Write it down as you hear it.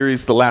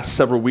Series the last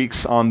several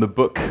weeks on the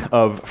book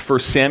of 1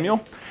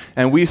 Samuel,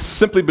 and we've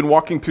simply been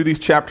walking through these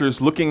chapters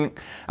looking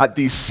at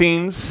these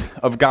scenes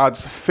of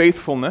God's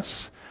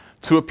faithfulness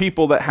to a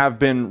people that have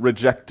been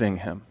rejecting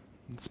him.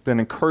 It's been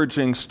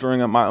encouraging,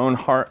 stirring up my own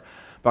heart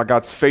about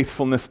God's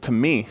faithfulness to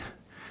me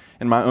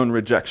and my own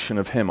rejection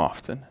of him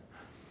often.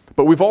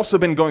 But we've also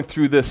been going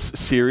through this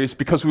series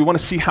because we want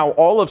to see how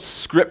all of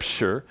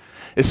Scripture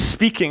is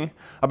speaking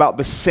about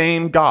the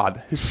same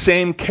God, his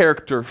same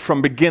character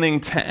from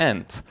beginning to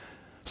end.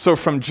 So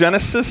from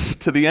Genesis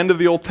to the end of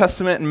the Old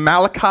Testament, and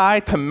Malachi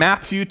to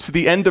Matthew to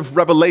the end of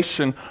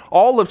Revelation,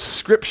 all of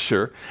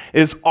Scripture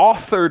is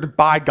authored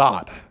by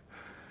God.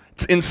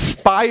 It's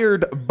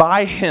inspired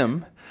by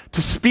him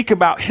to speak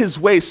about his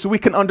ways so we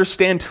can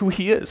understand who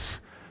he is.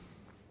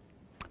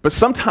 But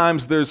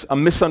sometimes there's a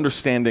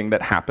misunderstanding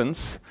that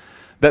happens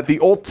that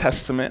the Old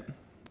Testament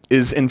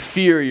is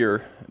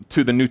inferior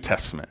to the New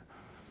Testament.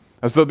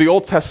 As though the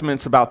Old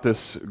Testament's about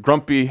this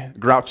grumpy,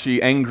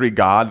 grouchy, angry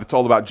God. It's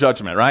all about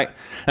judgment, right?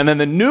 And then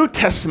the New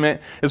Testament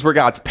is where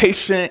God's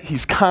patient,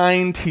 he's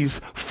kind, he's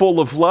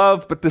full of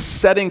love, but this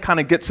setting kind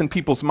of gets in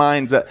people's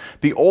minds that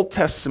the Old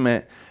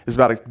Testament is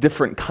about a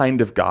different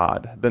kind of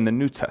God than the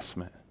New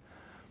Testament.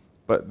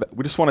 But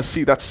we just want to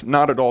see that's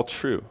not at all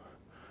true.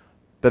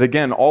 That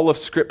again, all of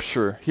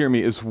Scripture, hear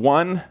me, is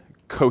one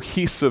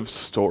cohesive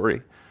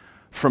story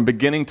from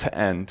beginning to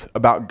end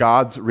about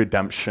God's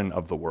redemption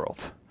of the world.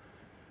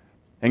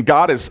 And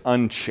God is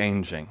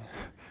unchanging.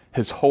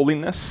 His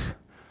holiness,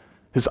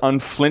 his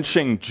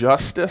unflinching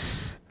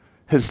justice,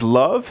 his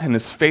love, and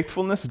his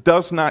faithfulness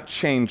does not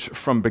change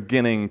from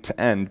beginning to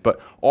end,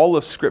 but all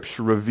of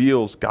Scripture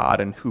reveals God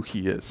and who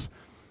he is.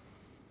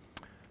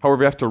 However,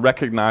 we have to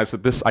recognize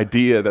that this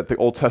idea that the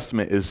Old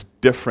Testament is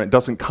different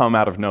doesn't come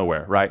out of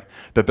nowhere, right?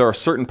 That there are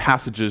certain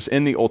passages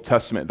in the Old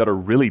Testament that are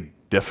really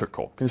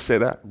difficult. Can you say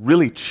that?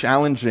 Really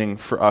challenging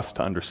for us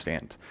to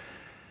understand.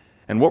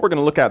 And what we're going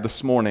to look at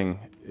this morning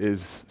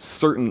is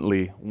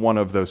certainly one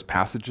of those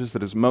passages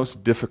that is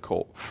most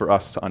difficult for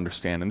us to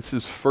understand. And this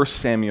is 1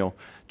 Samuel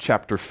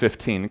chapter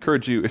 15. I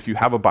encourage you, if you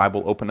have a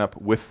Bible, open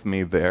up with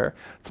me there.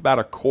 It's about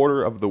a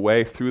quarter of the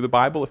way through the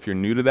Bible. If you're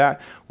new to that,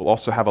 we'll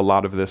also have a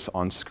lot of this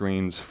on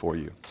screens for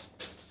you.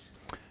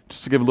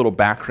 Just to give a little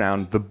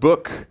background, the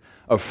book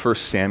of 1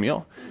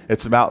 Samuel,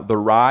 it's about the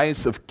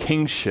rise of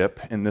kingship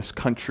in this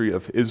country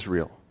of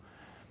Israel.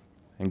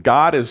 And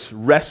God has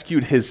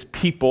rescued his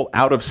people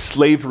out of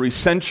slavery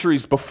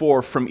centuries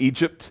before from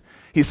Egypt.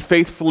 He's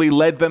faithfully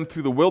led them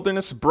through the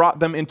wilderness, brought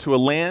them into a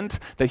land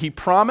that he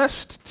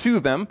promised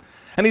to them,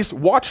 and he's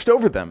watched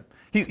over them.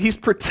 He's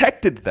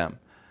protected them.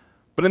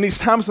 But in these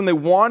times when they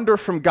wander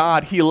from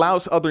God, he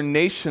allows other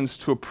nations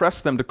to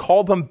oppress them, to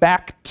call them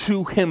back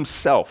to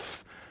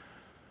himself.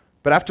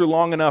 But after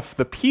long enough,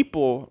 the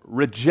people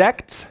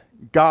reject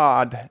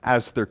God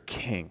as their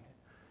king,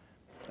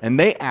 and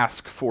they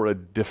ask for a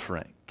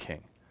different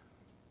king.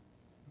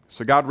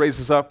 So God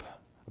raises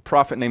up a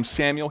prophet named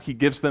Samuel. He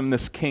gives them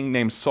this king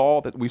named Saul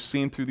that we've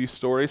seen through these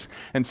stories.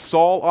 And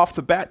Saul, off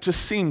the bat,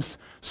 just seems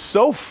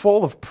so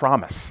full of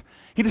promise.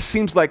 He just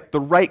seems like the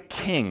right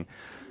king.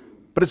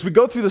 But as we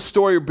go through the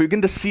story, we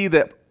begin to see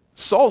that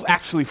Saul's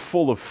actually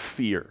full of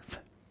fear.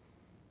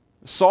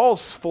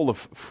 Saul's full of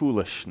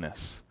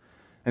foolishness.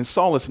 And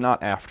Saul is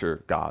not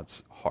after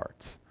God's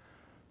heart.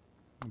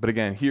 But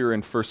again, here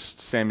in 1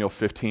 Samuel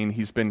 15,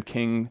 he's been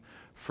king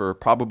for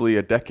probably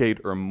a decade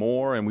or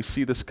more, and we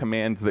see this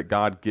command that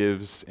God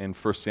gives in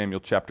 1 Samuel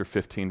chapter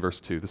 15, verse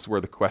 2. This is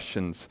where the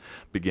questions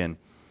begin.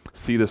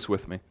 See this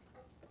with me.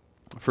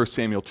 1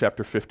 Samuel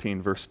chapter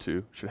 15, verse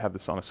 2. Should have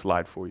this on a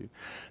slide for you.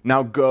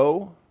 Now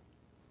go,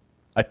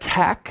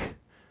 attack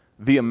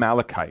the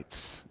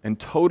Amalekites, and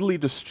totally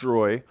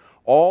destroy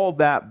all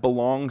that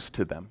belongs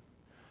to them.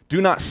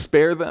 Do not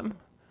spare them.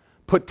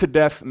 Put to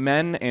death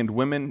men and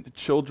women,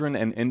 children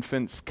and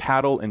infants,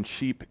 cattle and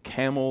sheep,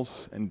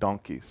 camels and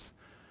donkeys.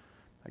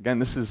 Again,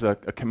 this is a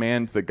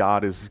command that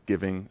God is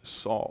giving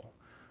Saul.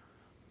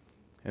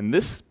 And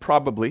this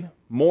probably,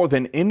 more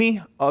than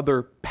any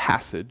other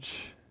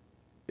passage,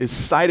 is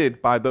cited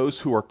by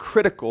those who are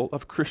critical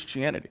of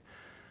Christianity.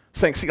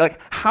 Saying, see, like,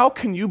 how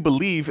can you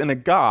believe in a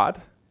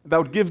God that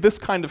would give this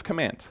kind of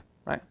command,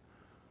 right?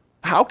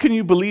 How can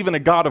you believe in a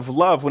God of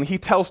love when he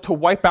tells to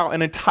wipe out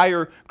an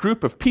entire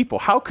group of people?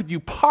 How could you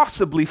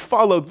possibly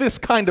follow this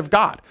kind of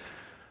God?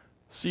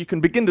 So you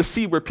can begin to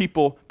see where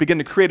people begin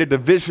to create a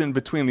division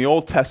between the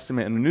Old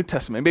Testament and the New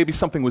Testament. Maybe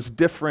something was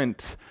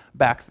different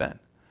back then.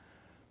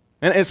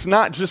 And it's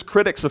not just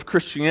critics of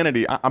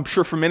Christianity. I'm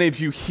sure for many of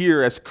you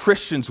here as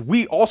Christians,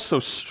 we also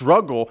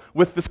struggle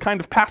with this kind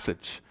of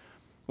passage.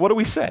 What do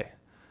we say?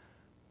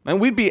 And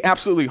we'd be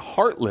absolutely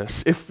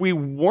heartless if we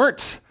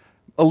weren't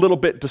a little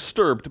bit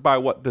disturbed by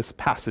what this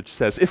passage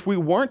says, if we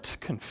weren't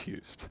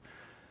confused.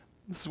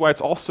 This is why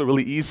it's also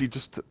really easy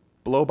just to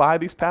blow by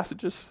these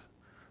passages,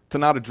 to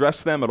not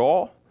address them at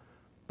all.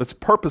 That's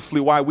purposely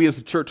why we as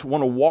a church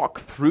want to walk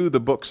through the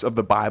books of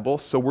the Bible,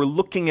 so we're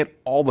looking at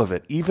all of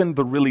it, even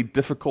the really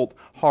difficult,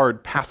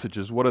 hard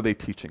passages. What are they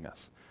teaching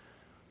us?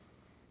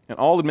 And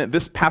I'll admit,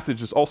 this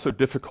passage is also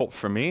difficult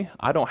for me.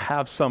 I don't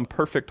have some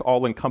perfect,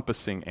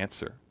 all-encompassing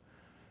answer.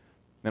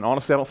 And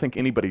honestly, I don't think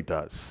anybody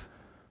does.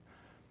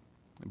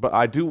 But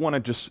I do want to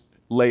just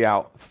lay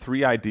out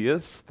 3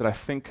 ideas that I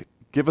think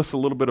give us a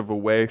little bit of a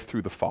way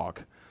through the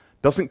fog.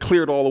 Doesn't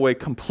clear it all away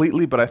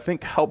completely, but I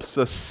think helps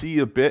us see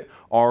a bit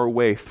our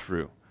way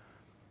through.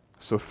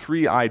 So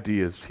 3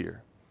 ideas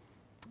here.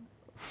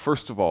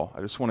 First of all,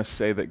 I just want to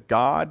say that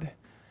God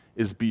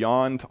is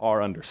beyond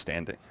our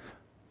understanding.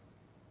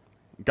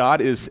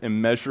 God is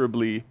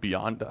immeasurably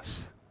beyond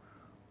us.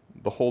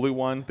 The Holy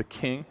One, the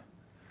King,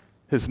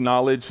 his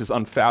knowledge is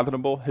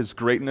unfathomable. His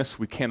greatness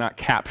we cannot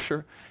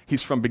capture.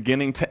 He's from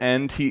beginning to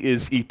end. He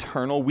is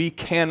eternal. We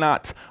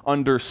cannot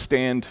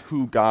understand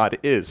who God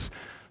is.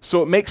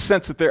 So it makes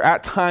sense that there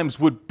at times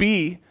would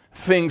be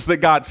things that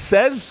God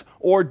says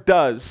or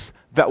does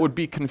that would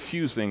be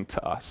confusing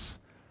to us.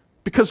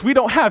 Because we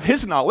don't have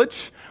his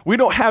knowledge. We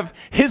don't have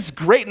his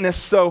greatness.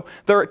 So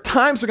there are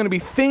times going to be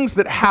things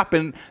that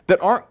happen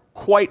that aren't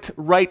quite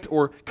right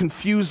or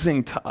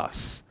confusing to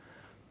us.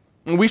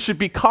 And we should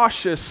be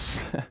cautious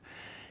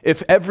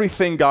if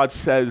everything God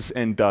says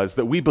and does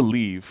that we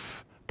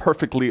believe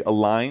perfectly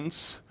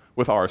aligns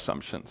with our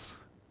assumptions.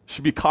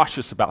 Should be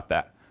cautious about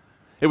that.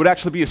 It would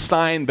actually be a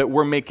sign that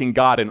we're making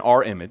God in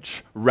our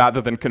image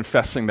rather than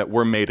confessing that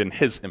we're made in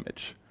his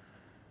image.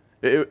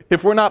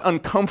 If we're not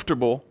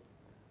uncomfortable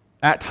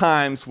at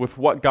times with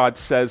what God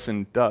says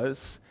and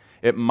does,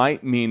 it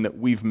might mean that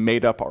we've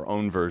made up our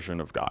own version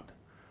of God.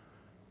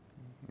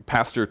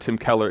 Pastor Tim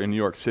Keller in New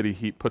York City,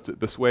 he puts it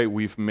this way: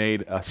 we've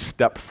made a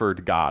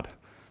Stepford God.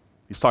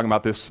 He's talking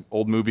about this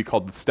old movie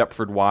called The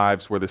Stepford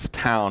Wives, where this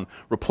town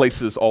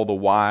replaces all the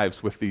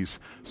wives with these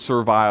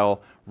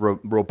servile,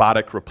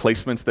 robotic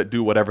replacements that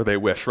do whatever they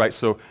wish, right?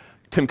 So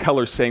Tim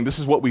Keller's saying this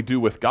is what we do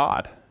with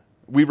God.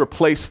 We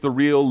replace the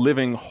real,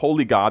 living,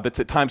 holy God that's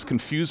at times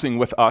confusing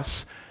with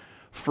us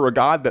for a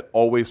God that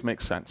always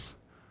makes sense.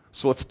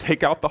 So let's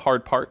take out the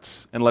hard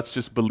parts and let's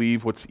just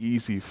believe what's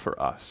easy for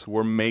us.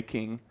 We're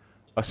making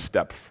a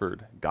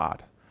Stepford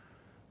God.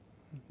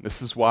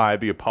 This is why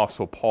the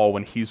Apostle Paul,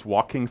 when he's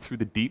walking through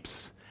the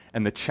deeps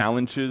and the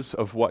challenges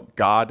of what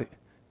God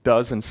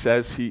does and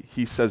says,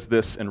 he says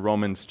this in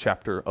Romans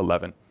chapter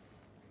 11.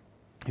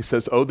 He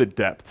says, "Oh, the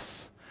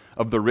depths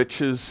of the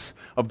riches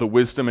of the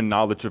wisdom and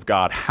knowledge of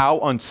God, how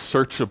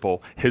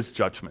unsearchable his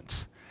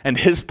judgments and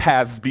his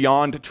paths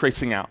beyond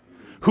tracing out.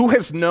 Who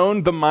has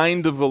known the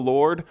mind of the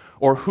Lord,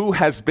 or who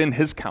has been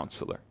his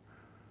counselor?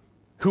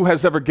 Who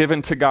has ever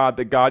given to God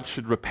that God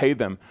should repay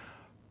them?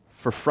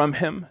 For from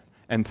him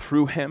and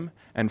through him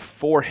and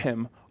for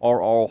him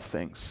are all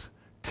things.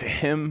 To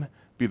him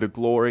be the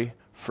glory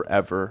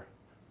forever.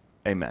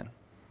 Amen."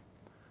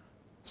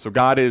 So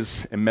God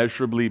is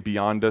immeasurably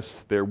beyond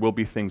us. There will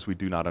be things we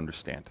do not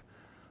understand.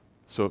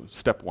 So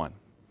step 1.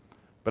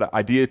 But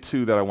idea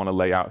 2 that I want to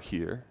lay out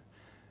here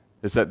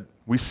is that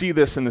we see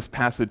this in this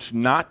passage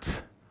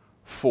not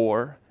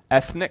for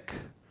ethnic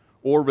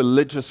or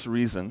religious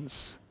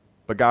reasons,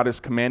 but God is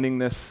commanding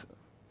this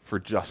for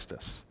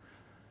justice.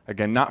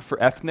 Again, not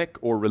for ethnic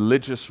or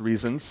religious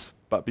reasons,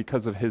 but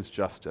because of his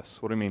justice.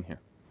 What do I mean here?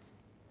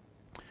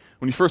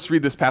 When you first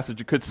read this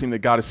passage, it could seem that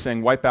God is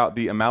saying, wipe out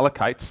the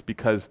Amalekites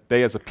because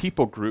they as a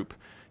people group,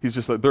 he's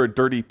just like, they're a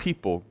dirty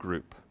people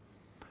group.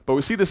 But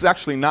we see this is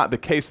actually not the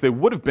case. They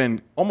would have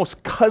been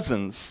almost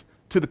cousins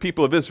to the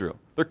people of Israel.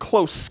 They're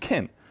close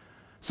kin.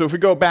 So if we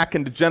go back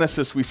into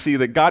Genesis, we see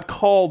that God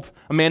called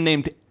a man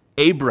named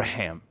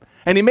Abraham,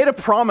 and he made a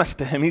promise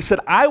to him. He said,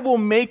 I will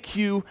make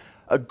you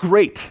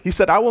great. He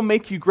said, I will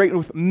make you great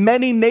with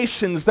many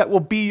nations that will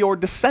be your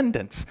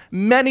descendants.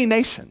 Many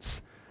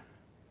nations.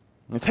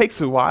 It takes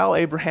a while.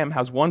 Abraham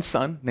has one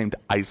son named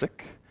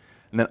Isaac,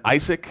 and then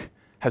Isaac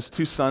has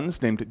 2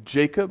 sons named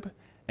Jacob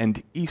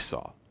and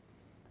Esau.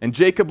 And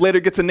Jacob later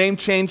gets a name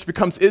change,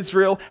 becomes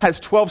Israel, has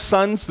 12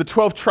 sons, the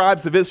 12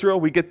 tribes of Israel,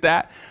 we get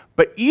that.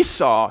 But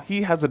Esau,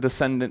 he has a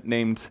descendant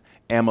named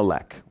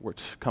Amalek,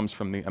 which comes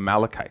from the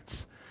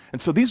Amalekites.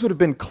 And so these would have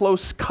been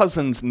close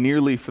cousins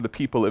nearly for the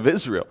people of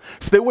Israel.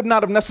 So they would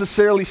not have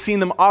necessarily seen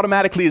them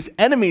automatically as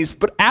enemies,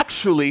 but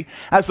actually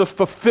as a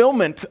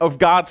fulfillment of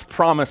God's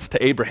promise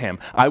to Abraham.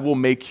 I will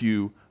make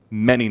you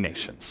many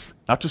nations.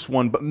 Not just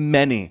one, but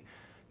many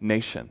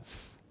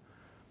nations.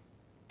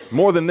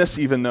 More than this,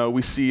 even though,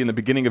 we see in the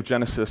beginning of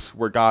Genesis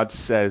where God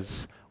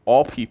says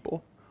all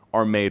people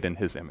are made in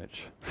his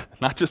image.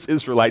 Not just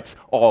Israelites,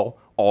 all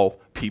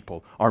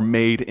people are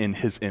made in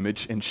his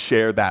image and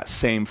share that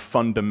same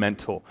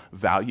fundamental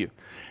value.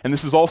 And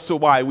this is also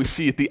why we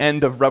see at the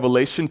end of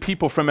Revelation,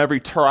 people from every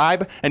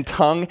tribe and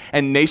tongue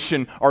and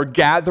nation are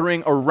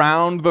gathering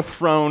around the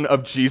throne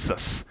of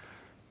Jesus.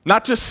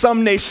 Not just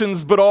some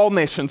nations, but all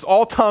nations,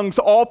 all tongues,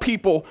 all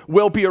people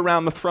will be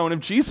around the throne of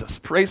Jesus,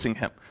 praising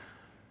him.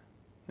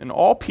 And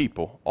all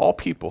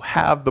people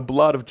have the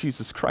blood of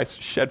Jesus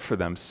Christ shed for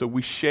them, so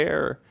we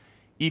share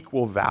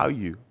equal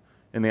value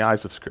in the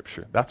eyes of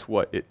Scripture. That's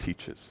what it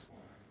teaches.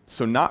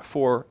 So not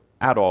for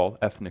at all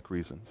ethnic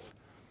reasons,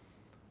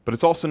 but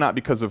it's also not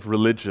because of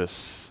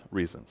religious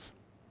reasons.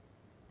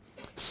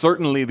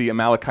 Certainly the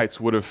Amalekites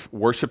would have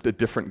worshipped a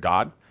different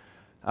god,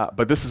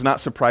 but this is not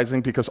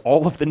surprising because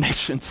all of the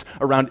nations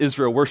around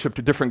Israel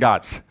worshipped different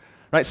gods.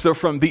 Right? So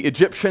from the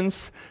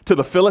Egyptians to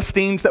the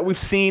Philistines that we've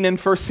seen in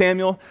 1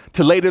 Samuel,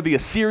 to later the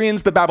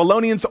Assyrians, the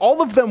Babylonians,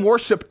 all of them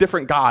worship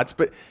different gods,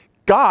 but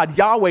God,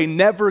 Yahweh,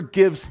 never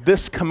gives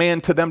this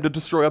command to them to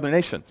destroy other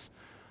nations.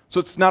 So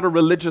it's not a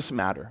religious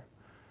matter.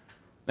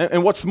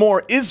 And what's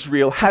more,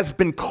 Israel has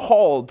been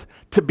called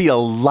to be a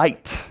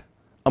light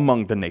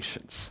among the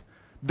nations.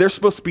 They're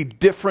supposed to be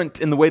different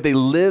in the way they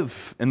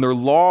live, in their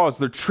laws,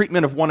 their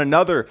treatment of one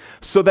another,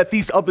 so that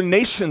these other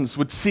nations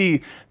would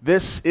see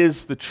this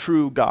is the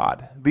true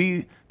God.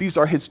 These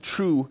are his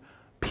true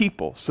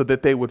people, so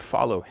that they would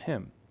follow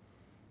him.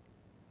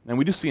 And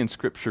we do see in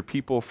Scripture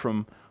people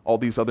from all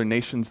these other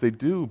nations, they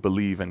do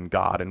believe in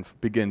God and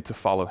begin to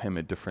follow him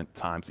at different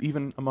times,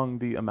 even among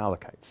the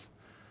Amalekites.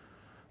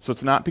 So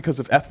it's not because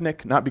of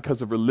ethnic, not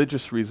because of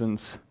religious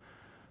reasons,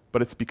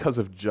 but it's because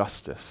of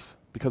justice.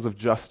 Because of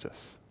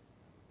justice.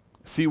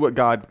 See what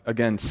God,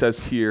 again,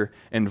 says here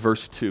in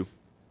verse 2.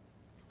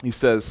 He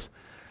says,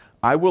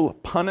 I will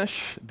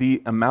punish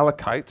the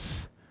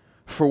Amalekites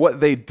for what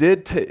they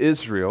did to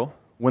Israel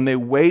when they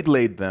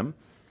waylaid them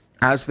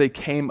as they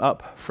came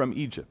up from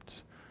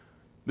Egypt.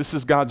 This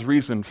is God's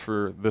reason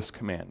for this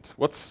command.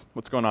 What's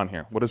going on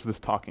here? What is this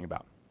talking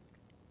about?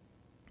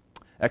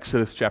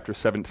 Exodus chapter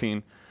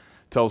 17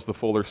 tells the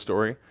fuller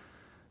story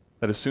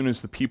that as soon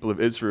as the people of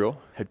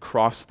Israel had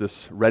crossed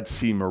this Red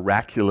Sea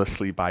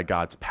miraculously by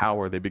God's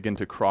power, they begin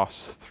to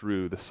cross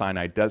through the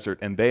Sinai desert,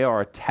 and they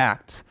are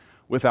attacked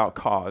without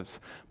cause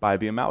by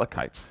the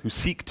Amalekites, who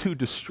seek to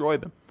destroy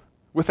them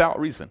without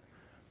reason.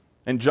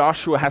 And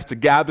Joshua has to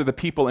gather the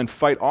people and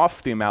fight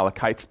off the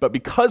Amalekites, but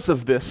because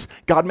of this,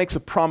 God makes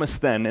a promise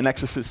then in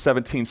Exodus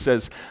 17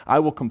 says, I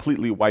will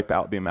completely wipe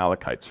out the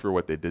Amalekites for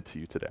what they did to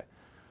you today.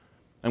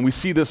 And we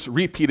see this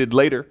repeated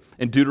later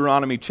in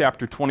Deuteronomy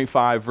chapter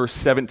 25, verse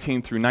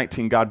 17 through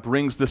 19. God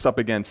brings this up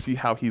again. See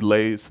how he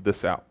lays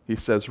this out. He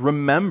says,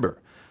 remember,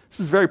 this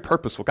is very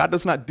purposeful. God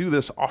does not do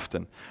this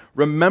often.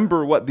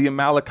 Remember what the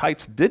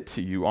Amalekites did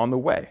to you on the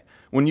way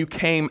when you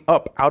came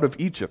up out of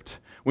Egypt,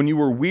 when you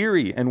were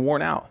weary and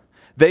worn out.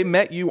 They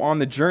met you on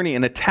the journey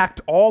and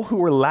attacked all who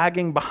were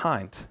lagging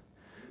behind.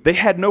 They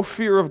had no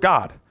fear of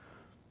God.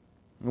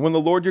 And when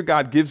the Lord your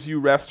God gives you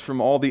rest from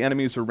all the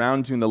enemies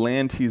around you in the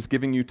land he is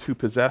giving you to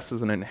possess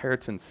as an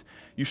inheritance,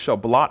 you shall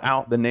blot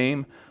out the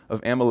name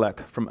of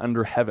Amalek from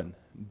under heaven.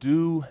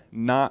 Do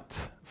not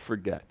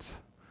forget.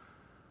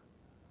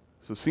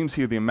 So it seems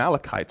here the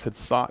Amalekites had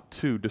sought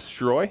to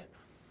destroy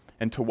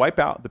and to wipe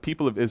out the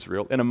people of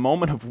Israel in a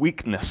moment of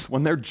weakness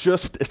when they're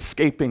just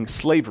escaping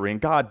slavery, and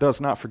God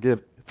does not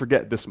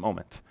forget this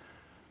moment.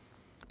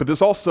 But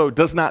this also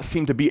does not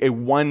seem to be a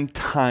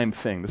one-time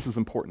thing. This is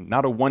important.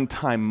 Not a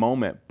one-time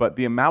moment, but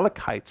the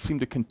Amalekites seem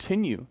to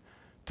continue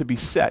to be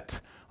set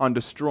on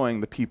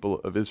destroying the people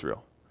of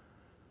Israel.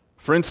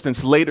 For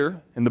instance, later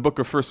in the book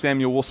of 1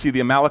 Samuel, we'll see the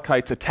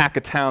Amalekites attack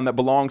a town that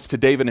belongs to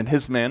David and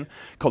his men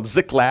called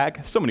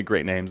Ziklag. So many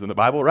great names in the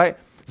Bible, right?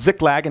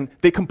 Ziklag, and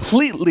they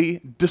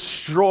completely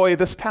destroy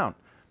this town.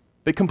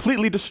 They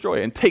completely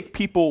destroy it and take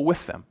people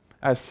with them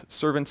as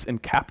servants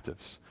and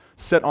captives,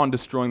 set on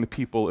destroying the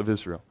people of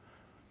Israel.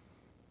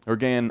 Or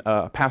again,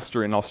 a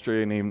pastor in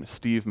Australia named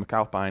Steve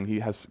McAlpine, he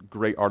has a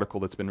great article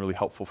that's been really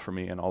helpful for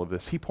me in all of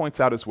this. He points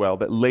out as well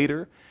that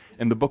later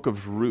in the book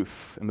of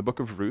Ruth,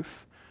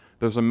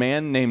 there's a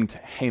man named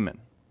Haman.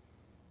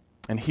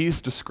 And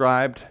he's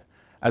described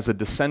as a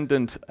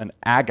descendant, an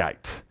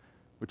Agite,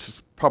 which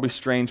is probably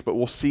strange, but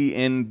we'll see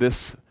in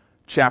this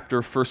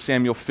chapter, 1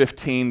 Samuel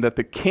 15, that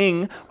the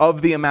king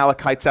of the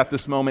Amalekites at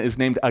this moment is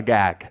named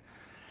Agag.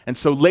 And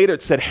so later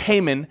it said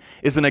Haman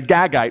is an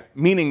Agagite,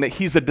 meaning that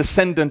he's a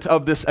descendant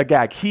of this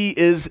Agag. He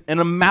is an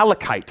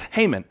Amalekite,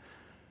 Haman.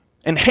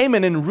 And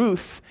Haman in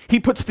Ruth, he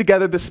puts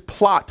together this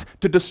plot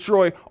to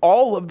destroy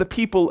all of the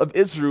people of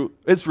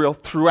Israel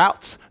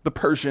throughout the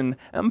Persian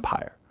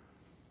Empire.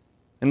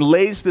 And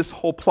lays this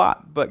whole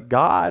plot. But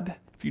God,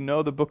 if you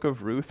know the book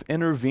of Ruth,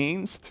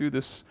 intervenes through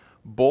this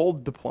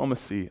bold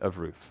diplomacy of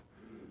Ruth.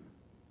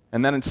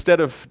 And then instead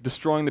of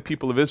destroying the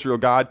people of Israel,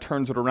 God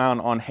turns it around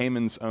on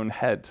Haman's own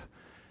head.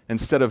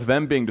 Instead of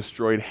them being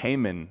destroyed,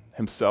 Haman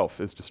himself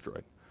is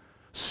destroyed.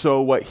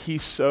 So what he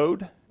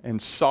sowed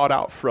and sought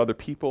out for other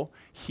people,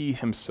 he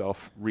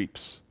himself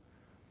reaps.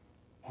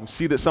 We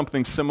see that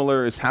something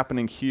similar is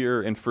happening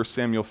here in 1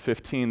 Samuel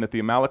 15, that the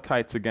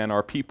Amalekites, again,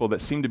 are people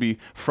that seem to be,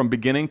 from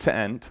beginning to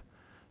end,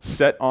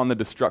 set on the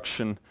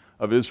destruction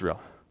of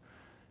Israel.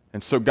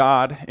 And so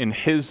God, in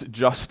his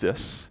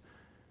justice,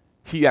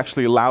 he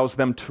actually allows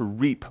them to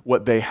reap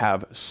what they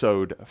have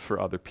sowed for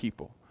other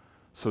people.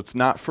 So it's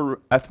not for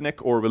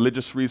ethnic or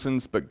religious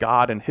reasons, but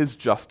God in his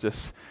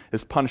justice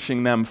is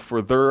punishing them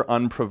for their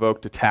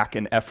unprovoked attack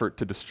and effort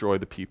to destroy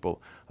the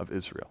people of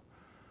Israel.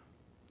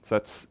 So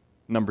that's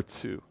number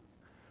 2.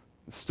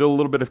 There's still a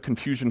little bit of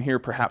confusion here,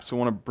 perhaps. I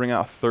want to bring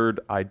out a third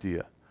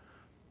idea,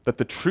 that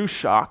the true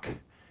shock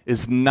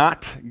is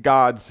not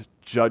God's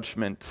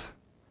judgment,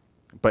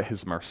 but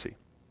his mercy.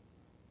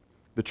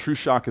 The true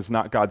shock is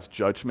not God's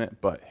judgment,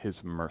 but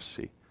his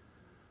mercy.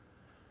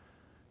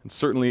 And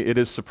certainly it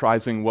is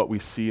surprising what we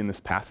see in this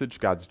passage,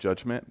 God's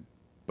judgment.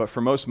 But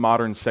for most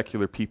modern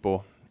secular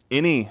people,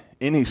 any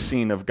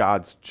scene of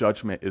God's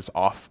judgment is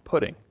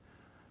off-putting.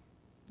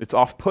 It's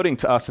off-putting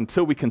to us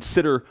until we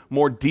consider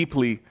more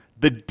deeply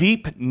the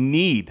deep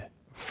need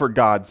for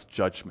God's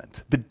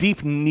judgment. The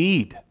deep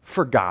need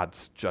for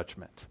God's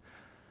judgment.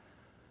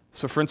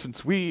 So for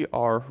instance, we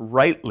are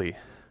rightly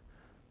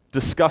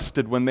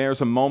disgusted when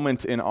there's a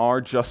moment in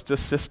our justice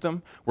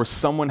system where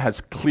someone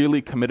has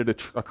clearly committed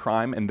a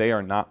crime and they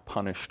are not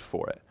punished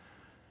for it.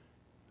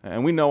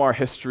 And we know our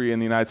history in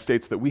the United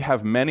States that we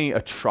have many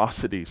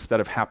atrocities that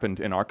have happened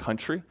in our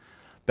country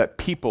that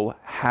people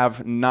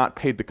have not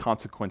paid the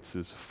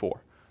consequences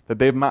for, that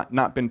they've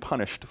not been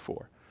punished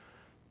for.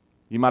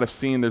 You might have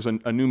seen there's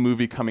a new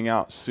movie coming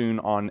out soon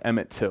on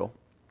Emmett Till.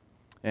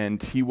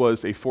 And he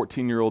was a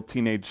 14-year-old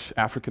teenage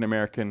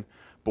African-American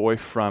boy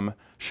from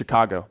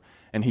Chicago.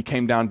 And he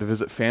came down to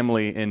visit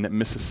family in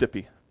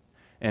Mississippi.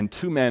 And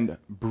two men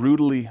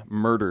brutally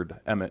murdered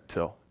Emmett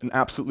Till. An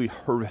absolutely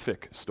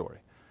horrific story.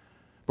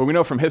 But we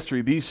know from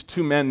history, these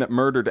two men that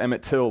murdered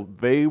Emmett Till,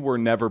 they were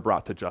never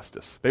brought to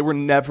justice. They were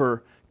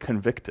never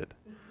convicted.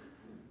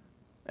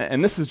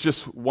 And this is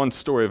just one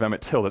story of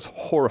Emmett Till that's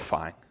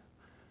horrifying.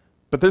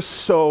 But there's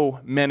so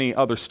many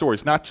other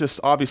stories, not just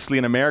obviously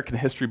in American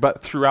history,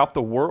 but throughout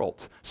the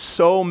world.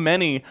 So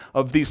many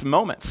of these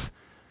moments.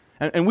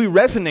 And we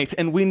resonate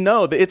and we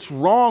know that it's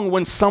wrong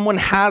when someone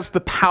has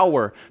the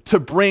power to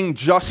bring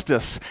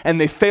justice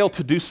and they fail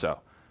to do so.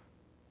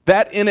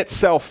 That in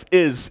itself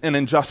is an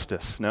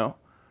injustice, no?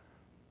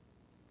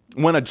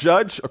 When a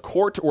judge, a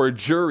court, or a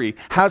jury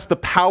has the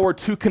power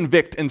to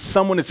convict and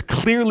someone is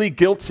clearly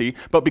guilty,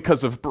 but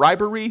because of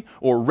bribery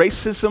or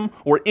racism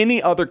or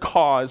any other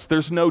cause,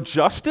 there's no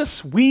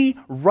justice, we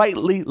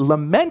rightly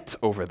lament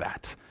over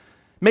that.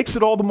 Makes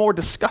it all the more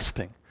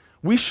disgusting.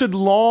 We should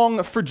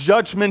long for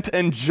judgment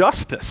and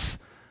justice.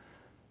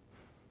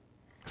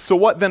 So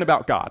what then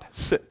about God?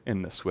 Sit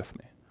in this with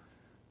me.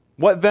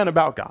 What then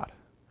about God?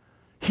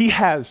 He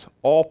has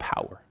all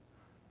power.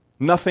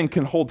 Nothing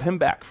can hold him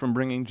back from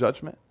bringing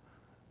judgment.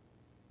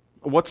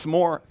 What's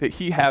more, that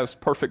he has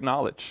perfect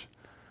knowledge.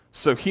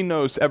 So he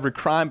knows every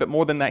crime, but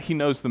more than that, he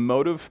knows the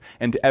motive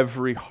and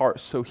every heart.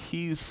 So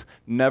he's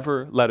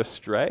never led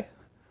astray.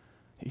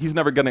 He's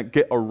never going to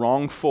get a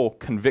wrongful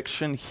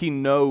conviction. He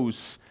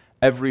knows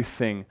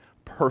everything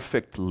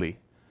perfectly.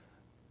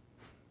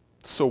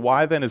 So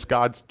why then is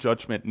God's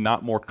judgment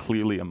not more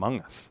clearly among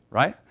us,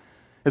 right?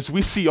 As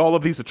we see all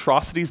of these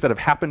atrocities that have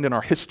happened in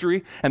our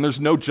history and there's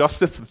no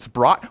justice that's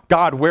brought,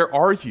 God, where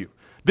are you?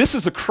 This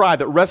is a cry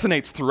that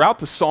resonates throughout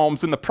the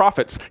Psalms and the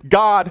prophets.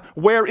 God,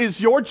 where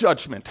is your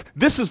judgment?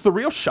 This is the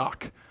real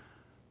shock.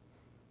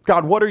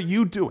 God, what are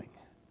you doing?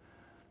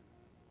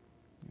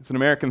 There's an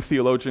American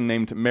theologian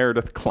named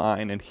Meredith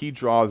Kline, and he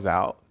draws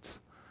out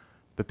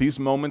that these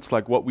moments,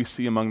 like what we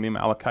see among the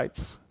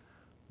Amalekites,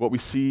 what we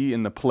see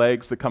in the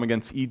plagues that come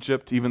against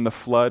Egypt, even the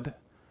flood,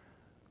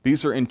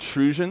 these are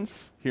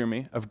intrusions, hear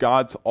me, of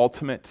God's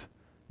ultimate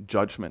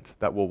judgment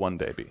that will one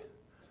day be.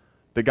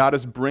 That God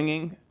is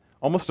bringing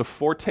almost a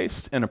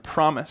foretaste and a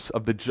promise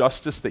of the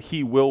justice that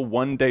he will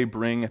one day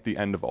bring at the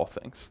end of all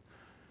things.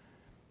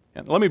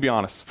 And let me be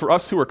honest, for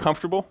us who are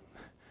comfortable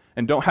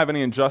and don't have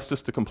any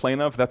injustice to complain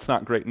of, that's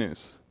not great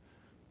news.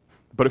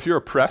 But if you're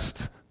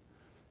oppressed,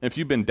 if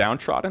you've been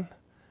downtrodden,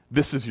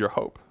 this is your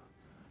hope.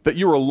 That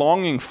you are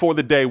longing for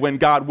the day when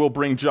God will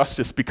bring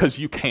justice because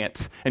you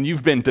can't and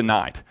you've been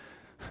denied.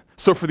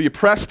 So for the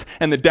oppressed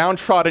and the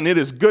downtrodden, it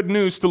is good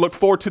news to look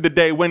forward to the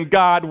day when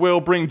God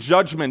will bring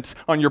judgment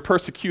on your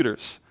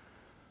persecutors.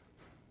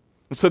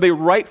 And so they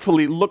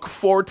rightfully look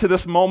forward to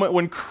this moment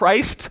when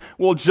Christ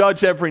will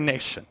judge every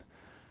nation.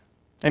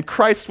 And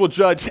Christ will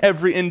judge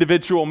every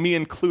individual, me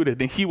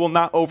included, and he will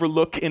not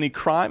overlook any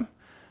crime,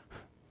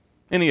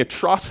 any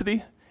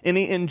atrocity,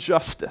 any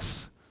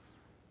injustice.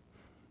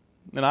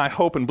 And I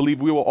hope and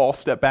believe we will all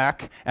step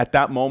back at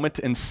that moment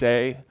and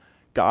say,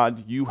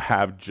 God, you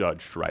have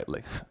judged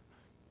rightly.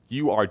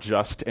 You are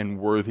just and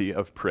worthy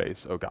of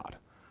praise, O God.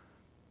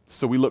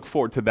 So we look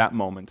forward to that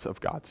moment of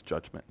God's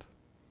judgment.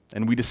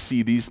 And we just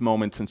see these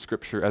moments in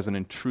Scripture as an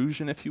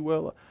intrusion, if you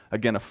will,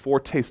 again, a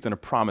foretaste and a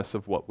promise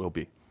of what will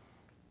be.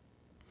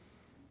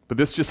 But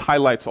this just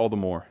highlights all the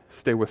more.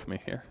 Stay with me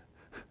here.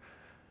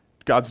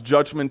 God's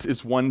judgment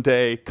is one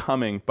day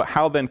coming, but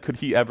how then could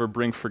he ever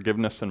bring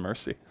forgiveness and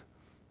mercy?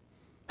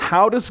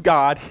 How does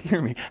God,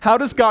 hear me, how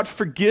does God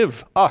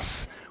forgive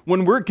us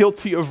when we're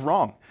guilty of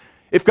wrong?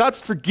 If God's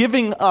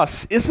forgiving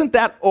us, isn't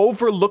that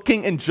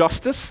overlooking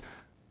injustice?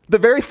 The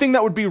very thing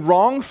that would be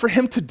wrong for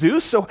him to do?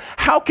 So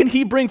how can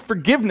he bring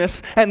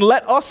forgiveness and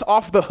let us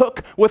off the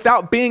hook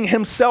without being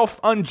himself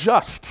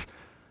unjust?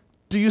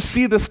 Do you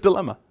see this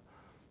dilemma?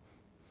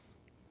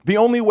 The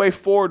only way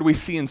forward we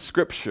see in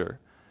Scripture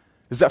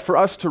is that for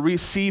us to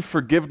receive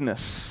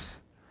forgiveness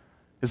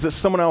is that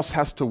someone else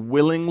has to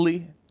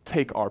willingly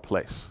take our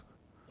place.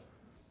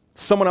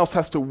 Someone else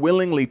has to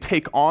willingly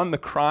take on the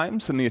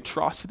crimes and the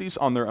atrocities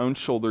on their own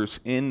shoulders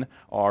in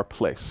our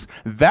place.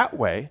 That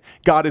way,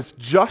 God is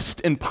just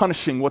in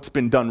punishing what's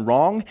been done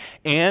wrong,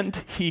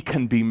 and he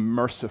can be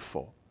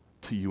merciful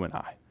to you and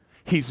I.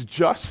 He's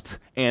just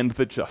and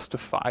the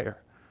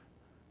justifier.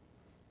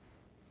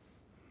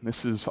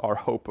 This is our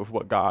hope of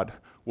what God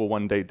will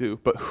one day do.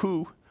 But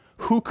who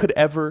could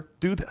ever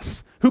do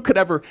this? Who could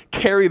ever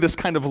carry this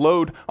kind of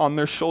load on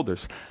their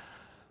shoulders?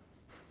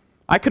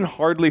 I can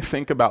hardly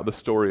think about the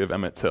story of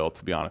Emmett Till,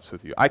 to be honest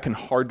with you. I can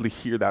hardly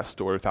hear that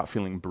story without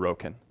feeling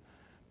broken.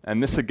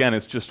 And this, again,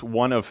 is just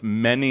one of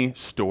many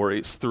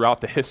stories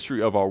throughout the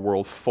history of our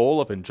world full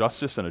of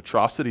injustice and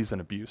atrocities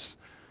and abuse.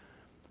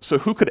 So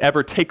who could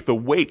ever take the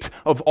weight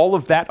of all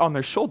of that on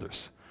their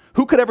shoulders?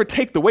 Who could ever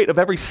take the weight of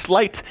every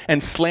slight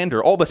and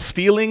slander, all the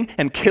stealing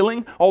and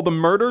killing, all the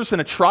murders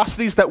and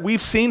atrocities that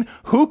we've seen?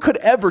 Who could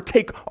ever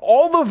take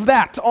all of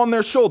that on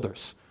their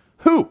shoulders?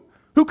 Who?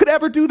 Who could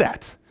ever do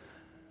that?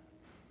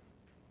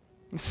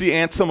 You see,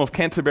 Anselm of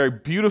Canterbury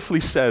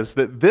beautifully says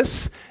that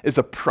this is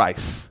a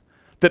price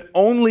that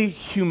only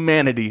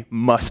humanity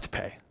must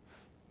pay.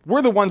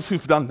 We're the ones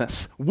who've done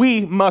this.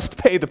 We must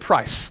pay the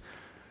price.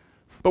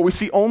 But we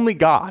see only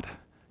God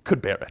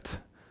could bear it.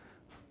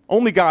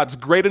 Only God's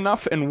great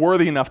enough and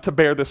worthy enough to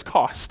bear this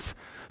cost.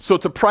 So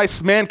it's a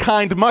price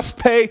mankind must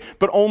pay,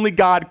 but only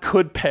God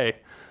could pay.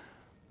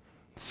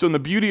 So in the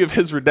beauty of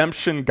his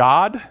redemption,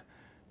 God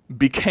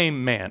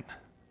became man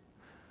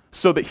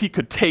so that he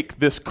could take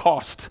this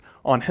cost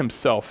on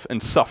himself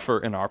and suffer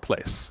in our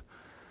place.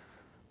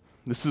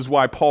 This is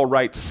why Paul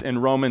writes in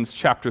Romans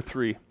chapter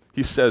 3,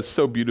 he says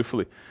so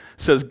beautifully,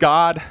 says,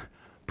 God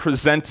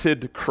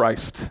presented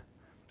Christ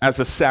as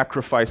a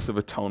sacrifice of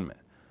atonement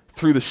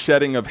through the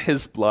shedding of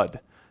his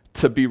blood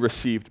to be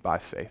received by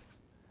faith.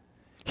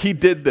 He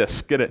did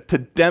this, get it, to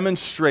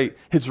demonstrate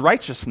his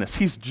righteousness.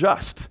 He's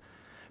just,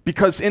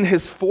 because in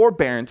his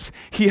forbearance,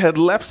 he had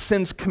left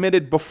sins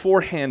committed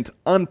beforehand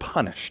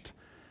unpunished.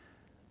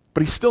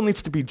 But he still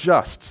needs to be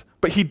just.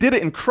 But he did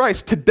it in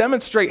Christ to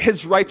demonstrate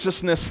his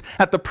righteousness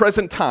at the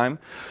present time,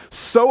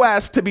 so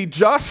as to be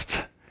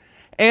just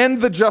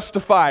and the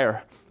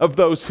justifier of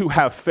those who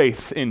have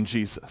faith in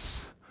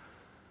Jesus.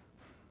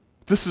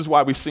 This is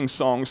why we sing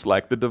songs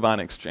like The Divine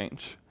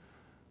Exchange.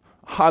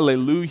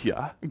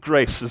 Hallelujah,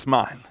 grace is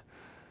mine.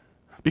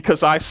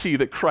 Because I see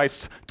that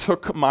Christ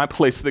took my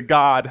place, that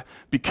God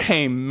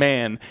became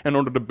man in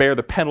order to bear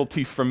the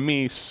penalty for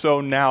me,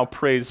 so now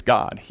praise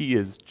God. He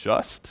is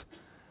just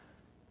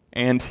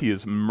and he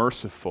is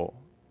merciful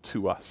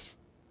to us.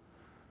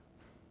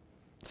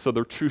 So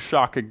the true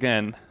shock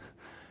again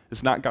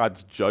is not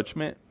God's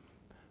judgment,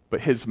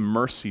 but his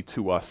mercy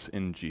to us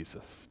in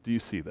Jesus. Do you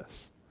see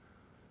this?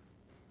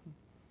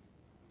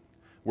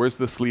 Where does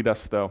this lead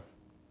us, though,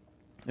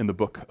 in the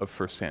book of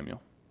 1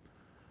 Samuel?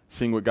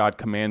 Seeing what God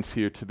commands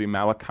here to the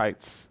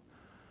Amalekites,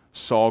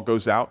 Saul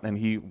goes out and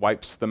he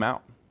wipes them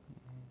out,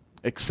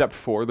 except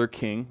for their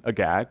king,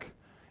 Agag,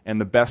 and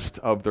the best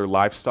of their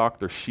livestock,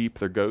 their sheep,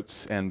 their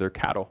goats, and their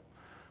cattle.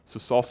 So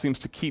Saul seems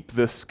to keep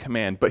this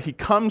command. But he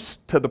comes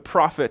to the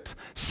prophet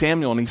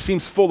Samuel, and he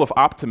seems full of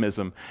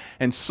optimism.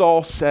 And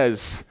Saul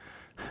says,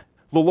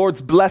 the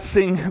Lord's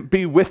blessing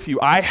be with you.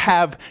 I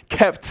have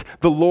kept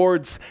the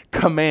Lord's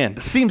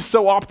command. Seems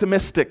so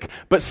optimistic.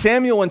 But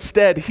Samuel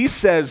instead, he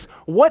says,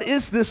 what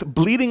is this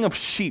bleating of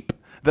sheep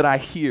that I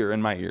hear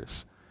in my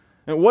ears?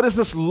 And what is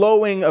this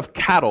lowing of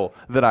cattle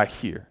that I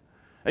hear?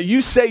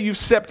 You say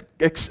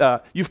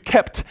you've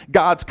kept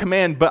God's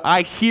command, but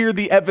I hear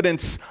the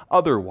evidence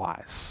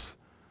otherwise.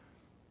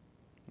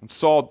 And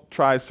Saul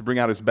tries to bring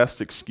out his best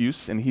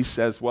excuse, and he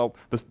says, well,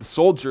 the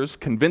soldiers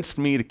convinced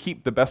me to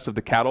keep the best of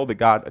the cattle that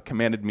God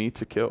commanded me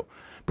to kill,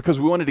 because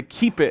we wanted to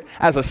keep it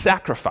as a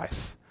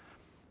sacrifice.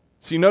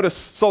 So you notice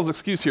Saul's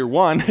excuse here.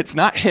 One, it's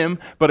not him,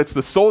 but it's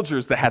the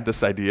soldiers that had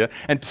this idea.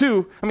 And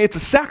two, it's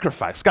a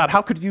sacrifice. God,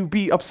 how could you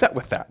be upset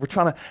with that? We're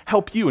trying to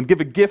help you and give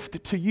a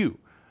gift to you.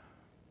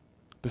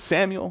 But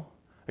Samuel,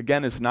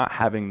 again, is not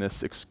having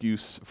this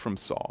excuse from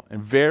Saul.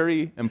 And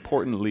very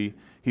importantly,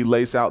 he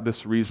lays out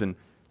this reason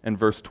in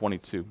verse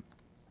 22.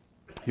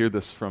 Hear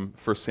this from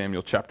 1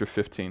 Samuel chapter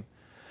 15.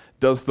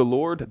 Does the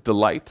Lord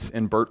delight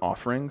in burnt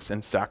offerings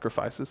and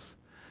sacrifices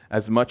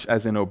as much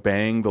as in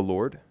obeying the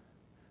Lord?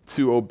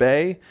 To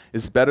obey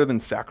is better than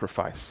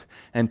sacrifice,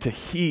 and to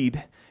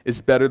heed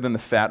is better than the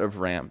fat of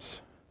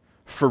rams.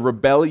 For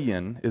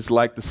rebellion is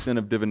like the sin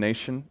of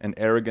divination, and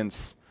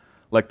arrogance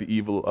like the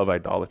evil of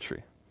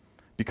idolatry.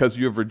 Because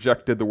you have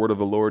rejected the word of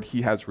the Lord,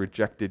 he has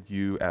rejected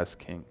you as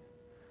king.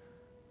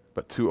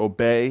 But to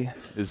obey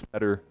is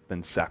better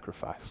than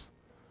sacrifice.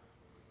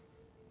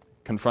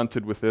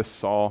 Confronted with this,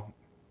 Saul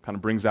kind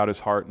of brings out his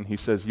heart and he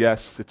says,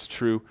 yes, it's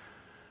true.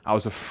 I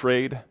was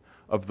afraid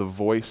of the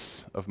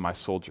voice of my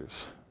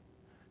soldiers.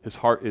 His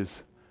heart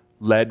is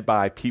led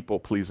by people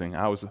pleasing.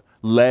 I was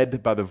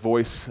led by the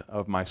voice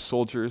of my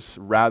soldiers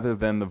rather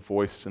than the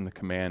voice and the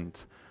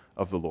command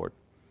of the Lord.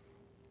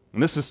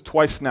 And this is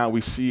twice now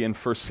we see in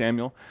 1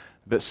 Samuel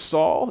that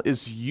Saul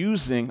is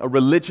using a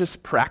religious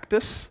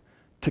practice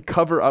to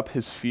cover up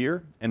his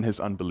fear and his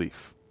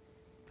unbelief.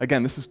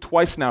 Again, this is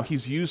twice now.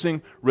 He's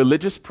using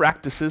religious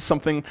practices,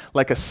 something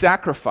like a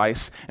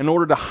sacrifice, in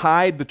order to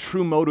hide the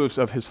true motives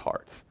of his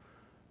heart.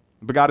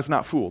 But God is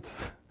not fooled.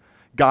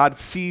 God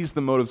sees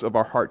the motives of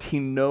our heart. He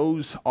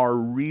knows our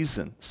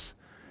reasons.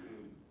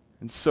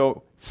 And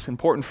so it's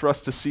important for us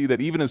to see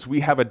that even as we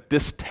have a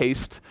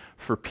distaste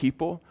for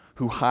people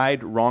who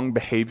hide wrong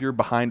behavior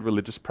behind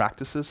religious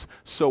practices,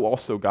 so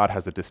also God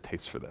has a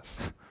distaste for this.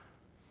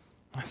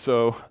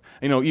 So,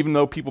 even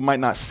though people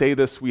might not say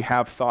this, we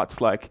have thoughts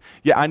like,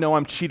 yeah, I know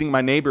I'm cheating my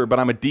neighbor, but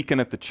I'm a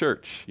deacon at the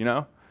church,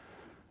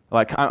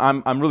 Like,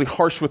 I'm really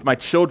harsh with my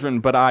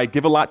children, but I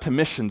give a lot to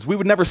missions. We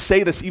would never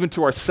say this even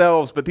to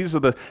ourselves, but these are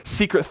the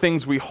secret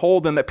things we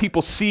hold and that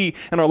people see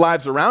in our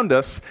lives around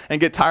us and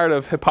get tired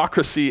of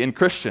hypocrisy in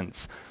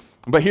Christians.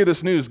 But hear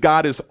this news,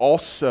 God is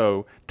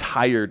also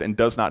tired and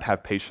does not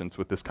have patience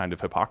with this kind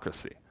of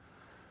hypocrisy.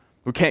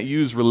 We can't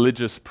use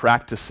religious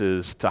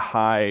practices to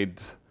hide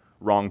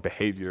wrong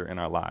behavior in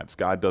our lives.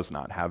 God does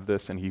not have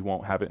this, and he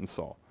won't have it in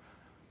Saul.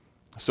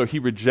 So he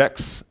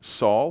rejects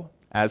Saul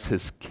as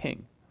his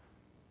king.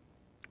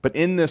 But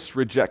in this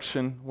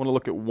rejection, I want to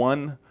look at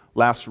one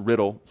last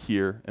riddle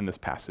here in this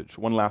passage.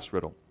 One last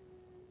riddle.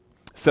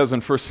 It says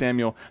in 1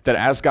 Samuel that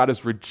as God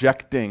is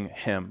rejecting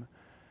him,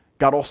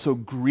 God also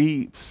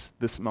grieves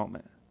this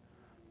moment.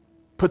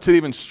 Puts it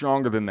even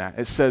stronger than that.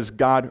 It says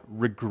God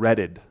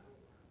regretted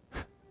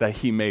that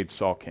he made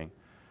Saul king.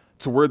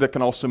 It's a word that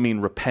can also mean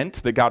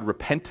repent, that God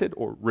repented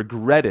or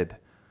regretted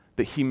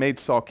that he made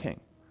Saul king.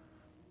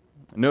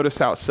 Notice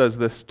how it says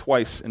this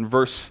twice. In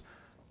verse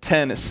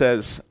 10, it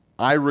says,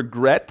 I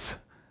regret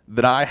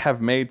that I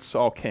have made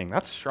Saul king.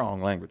 That's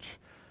strong language.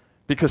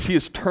 Because he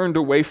has turned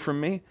away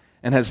from me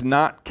and has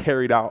not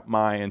carried out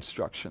my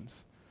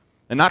instructions.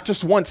 And not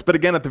just once, but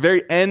again at the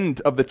very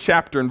end of the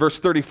chapter in verse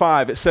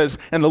 35, it says,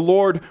 and the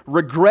Lord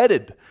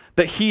regretted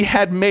that he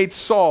had made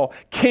Saul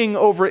king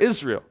over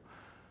Israel.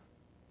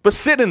 But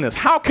sit in this.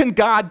 How can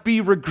God be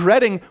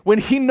regretting when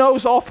he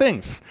knows all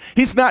things?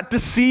 He's not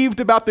deceived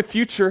about the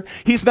future.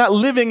 He's not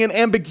living in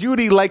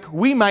ambiguity like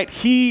we might.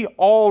 He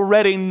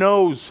already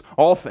knows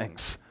all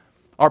things.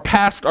 Our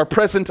past, our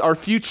present, our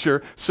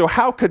future. So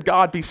how could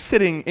God be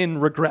sitting in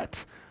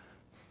regret?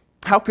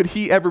 How could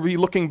he ever be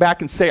looking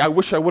back and say, I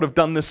wish I would have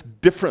done this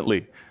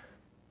differently?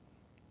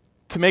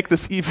 To make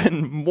this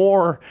even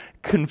more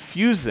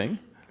confusing,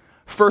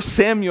 1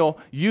 Samuel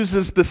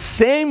uses the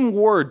same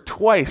word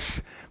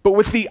twice, but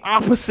with the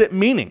opposite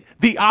meaning,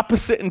 the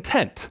opposite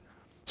intent.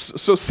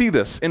 So see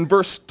this in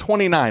verse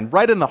 29,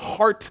 right in the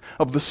heart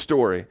of the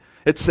story.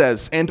 It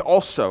says, and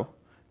also,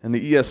 in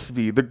the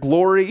ESV, the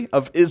glory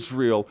of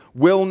Israel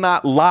will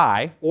not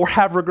lie or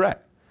have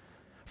regret.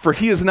 For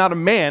he is not a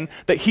man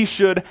that he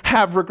should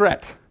have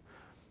regret.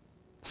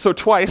 So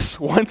twice,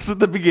 once at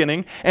the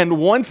beginning and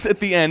once at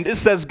the end, it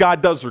says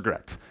God does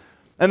regret.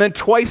 And then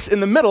twice in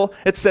the middle,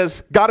 it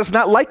says God is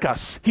not like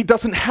us. He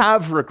doesn't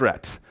have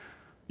regret.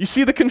 You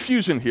see the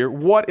confusion here.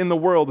 What in the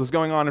world is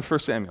going on in 1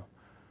 Samuel?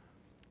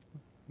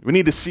 We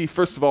need to see,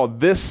 first of all,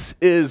 this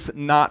is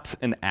not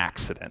an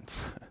accident.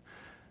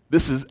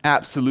 This is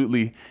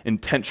absolutely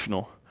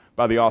intentional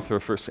by the author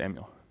of 1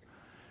 Samuel.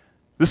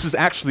 This is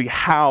actually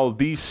how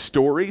these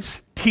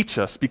stories teach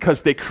us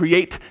because they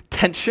create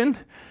tension.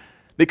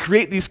 They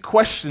create these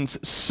questions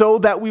so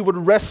that we would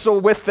wrestle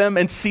with them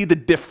and see the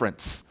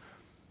difference.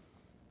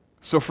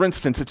 So for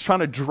instance, it's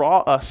trying to draw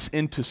us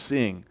into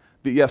seeing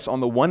that yes,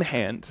 on the one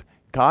hand,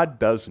 God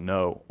does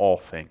know all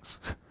things.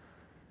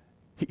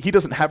 He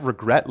doesn't have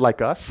regret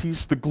like us.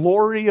 He's the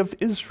glory of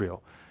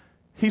Israel.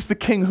 He's the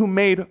king who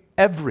made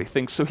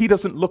everything. So he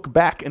doesn't look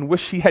back and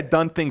wish he had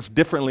done things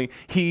differently.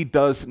 He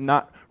does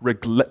not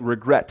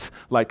regret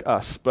like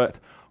us. But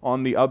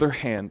on the other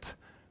hand,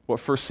 what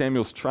 1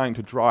 Samuel's trying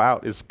to draw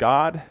out is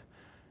God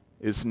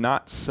is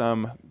not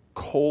some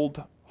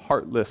cold,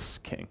 heartless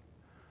king.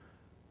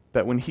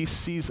 That when he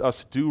sees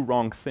us do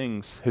wrong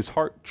things, his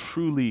heart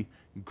truly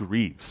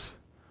grieves.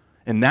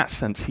 In that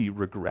sense, he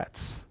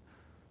regrets.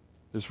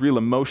 There's real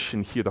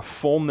emotion here, the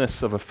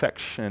fullness of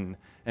affection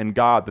and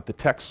God that the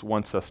text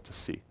wants us to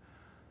see.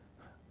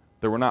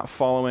 That we're not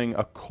following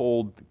a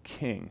cold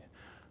king,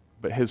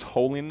 but his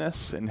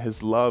holiness and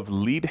his love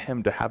lead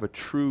him to have a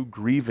true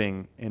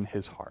grieving in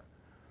his heart.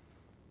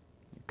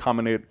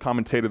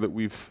 Commentator that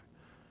we've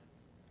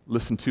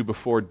listened to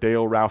before,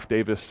 Dale Ralph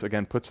Davis,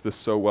 again, puts this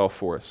so well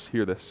for us.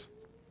 Hear this.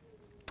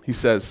 He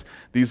says,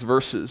 these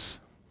verses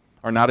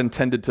are not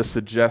intended to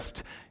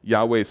suggest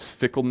Yahweh's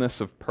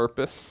fickleness of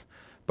purpose,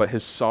 but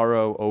his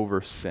sorrow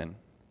over sin.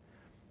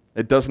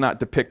 It does not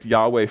depict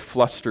Yahweh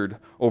flustered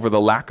over the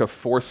lack of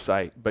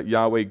foresight, but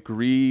Yahweh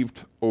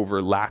grieved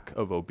over lack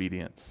of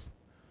obedience.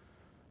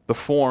 The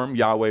form,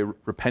 Yahweh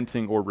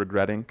repenting or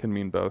regretting, can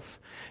mean both,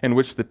 in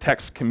which the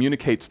text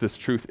communicates this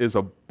truth is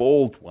a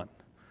bold one.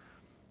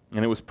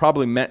 And it was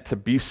probably meant to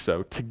be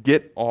so, to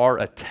get our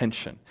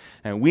attention.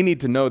 And we need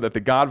to know that the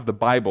God of the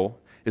Bible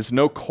is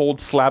no cold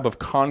slab of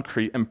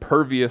concrete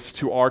impervious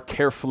to our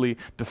carefully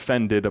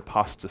defended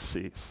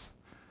apostasies.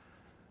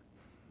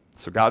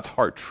 So God's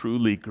heart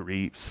truly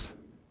grieves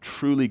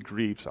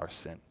our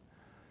sin.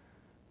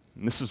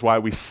 And this is why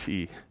we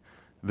see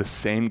the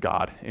same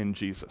God in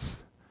Jesus,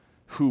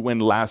 who when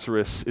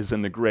Lazarus is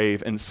in the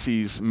grave and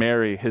sees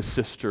Mary, his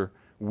sister,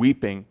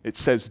 weeping, it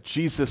says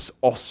Jesus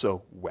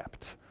also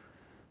wept.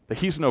 That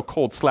he's no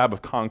cold slab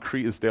of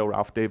concrete, as Dale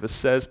Ralph Davis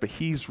says, but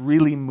he's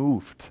really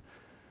moved.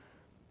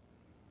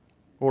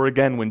 Or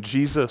again, when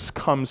Jesus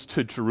comes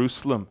to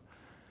Jerusalem,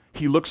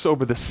 he looks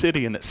over the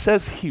city and it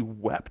says he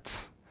wept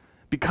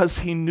because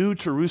he knew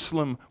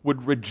Jerusalem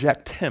would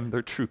reject him,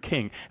 their true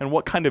king, and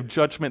what kind of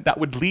judgment that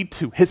would lead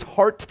to. His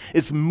heart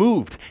is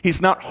moved. He's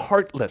not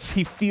heartless.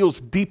 He feels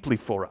deeply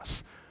for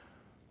us.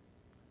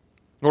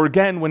 Or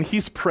again, when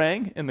he's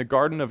praying in the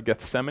Garden of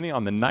Gethsemane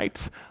on the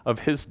night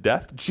of his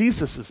death,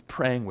 Jesus is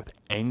praying with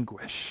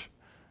anguish.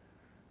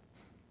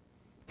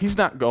 He's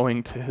not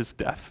going to his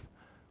death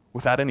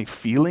without any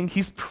feeling.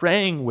 He's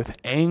praying with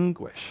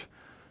anguish.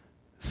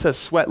 It says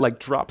sweat like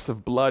drops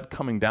of blood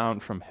coming down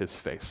from his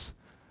face.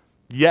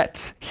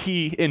 Yet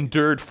he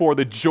endured for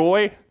the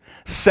joy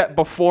set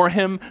before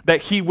him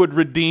that he would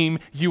redeem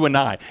you and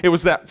I. It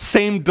was that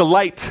same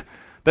delight,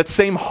 that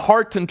same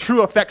heart and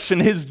true affection,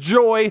 his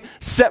joy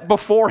set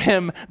before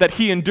him that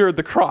he endured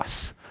the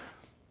cross.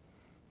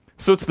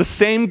 So it's the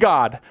same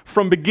God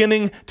from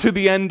beginning to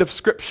the end of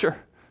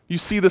Scripture. You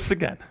see this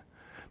again.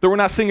 That we're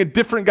not seeing a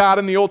different God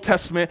in the Old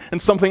Testament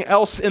and something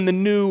else in the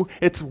New.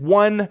 It's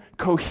one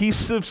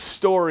cohesive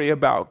story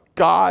about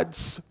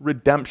God's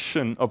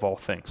redemption of all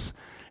things.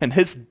 And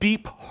his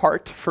deep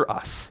heart for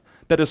us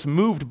that is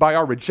moved by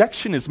our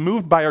rejection, is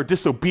moved by our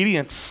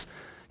disobedience,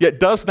 yet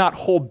does not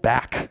hold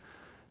back.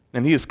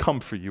 And he has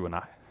come for you and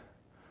I.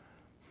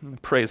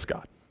 Praise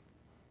God.